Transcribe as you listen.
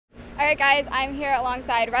All right, guys, I'm here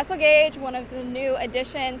alongside Russell Gage, one of the new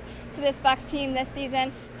additions to this Bucs team this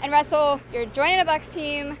season. And Russell, you're joining a Bucs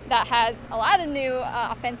team that has a lot of new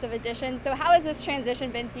offensive additions. So how has this transition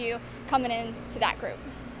been to you coming into that group?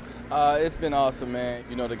 It's been awesome, man.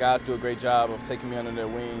 You know, the guys do a great job of taking me under their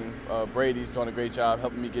wing. Brady's doing a great job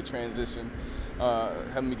helping me get transition,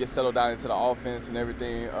 helping me get settled down into the offense and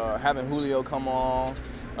everything. Having Julio come on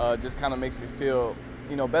just kind of makes me feel,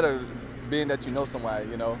 better being that you know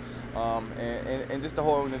somebody, and just the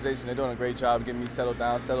whole organization. They're doing a great job getting me settled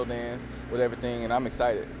down, settled in with everything, and I'm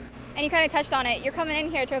excited. And you kind of touched on it. You're coming in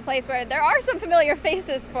here to a place where there are some familiar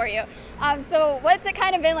faces for you. So what's it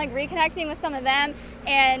kind of been like reconnecting with some of them?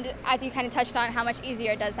 And as you kind of touched on, how much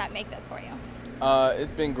easier does that make this for you?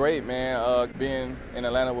 It's been great, man. Being in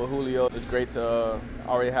Atlanta with Julio, it's great to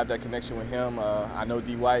already have that connection with him. I know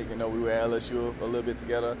D. White, we were at LSU a little bit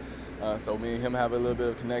together. So me and him have a little bit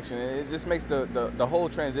of connection. It just makes the whole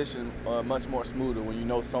transition much more smoother when you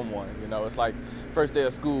know someone. It's like first day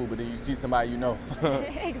of school, but then you see somebody you know.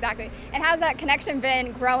 Exactly. And how's that connection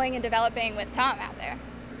been growing and developing with Tom out there?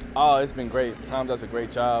 Oh, it's been great. Tom does a great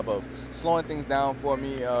job of slowing things down for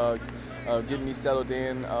me, getting me settled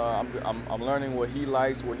in. I'm learning what he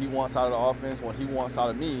likes, what he wants out of the offense, what he wants out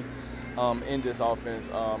of me in this offense,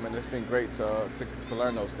 and it's been great to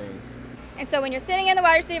learn those things. And so when you're sitting in the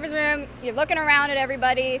wide receivers room, you're looking around at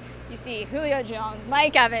everybody, you see Julio Jones,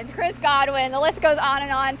 Mike Evans, Chris Godwin, the list goes on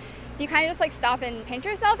and on. Do you kind of just like stop and pinch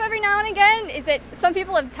yourself every now and again? Is it, some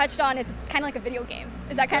people have touched on, it's kind of like a video game.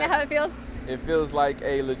 Is that kind of how it feels? It feels like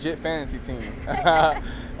a legit fantasy team. That's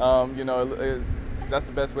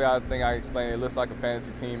the best way I think I explain it. It looks like a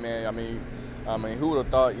fantasy team, man. I mean, who would have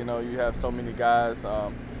thought, you have so many guys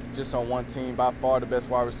just on one team, by far the best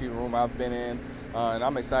wide receiver room I've been in. And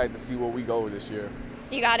I'm excited to see where we go this year.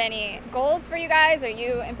 You got any goals for you guys, or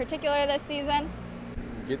you in particular this season?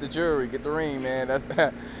 Get the jury, get the ring, man.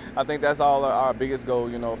 I think that's all our biggest goal,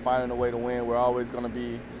 finding a way to win. We're always going to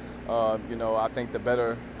be, I think the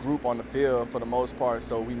better group on the field for the most part,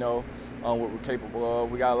 so we know what we're capable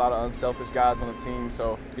of. We got a lot of unselfish guys on the team,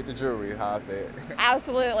 so get the jewelry, how I say it.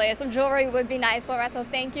 Absolutely. Some jewelry would be nice. Well, Russell,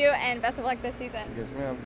 thank you, and best of luck this season. Yes, ma'am.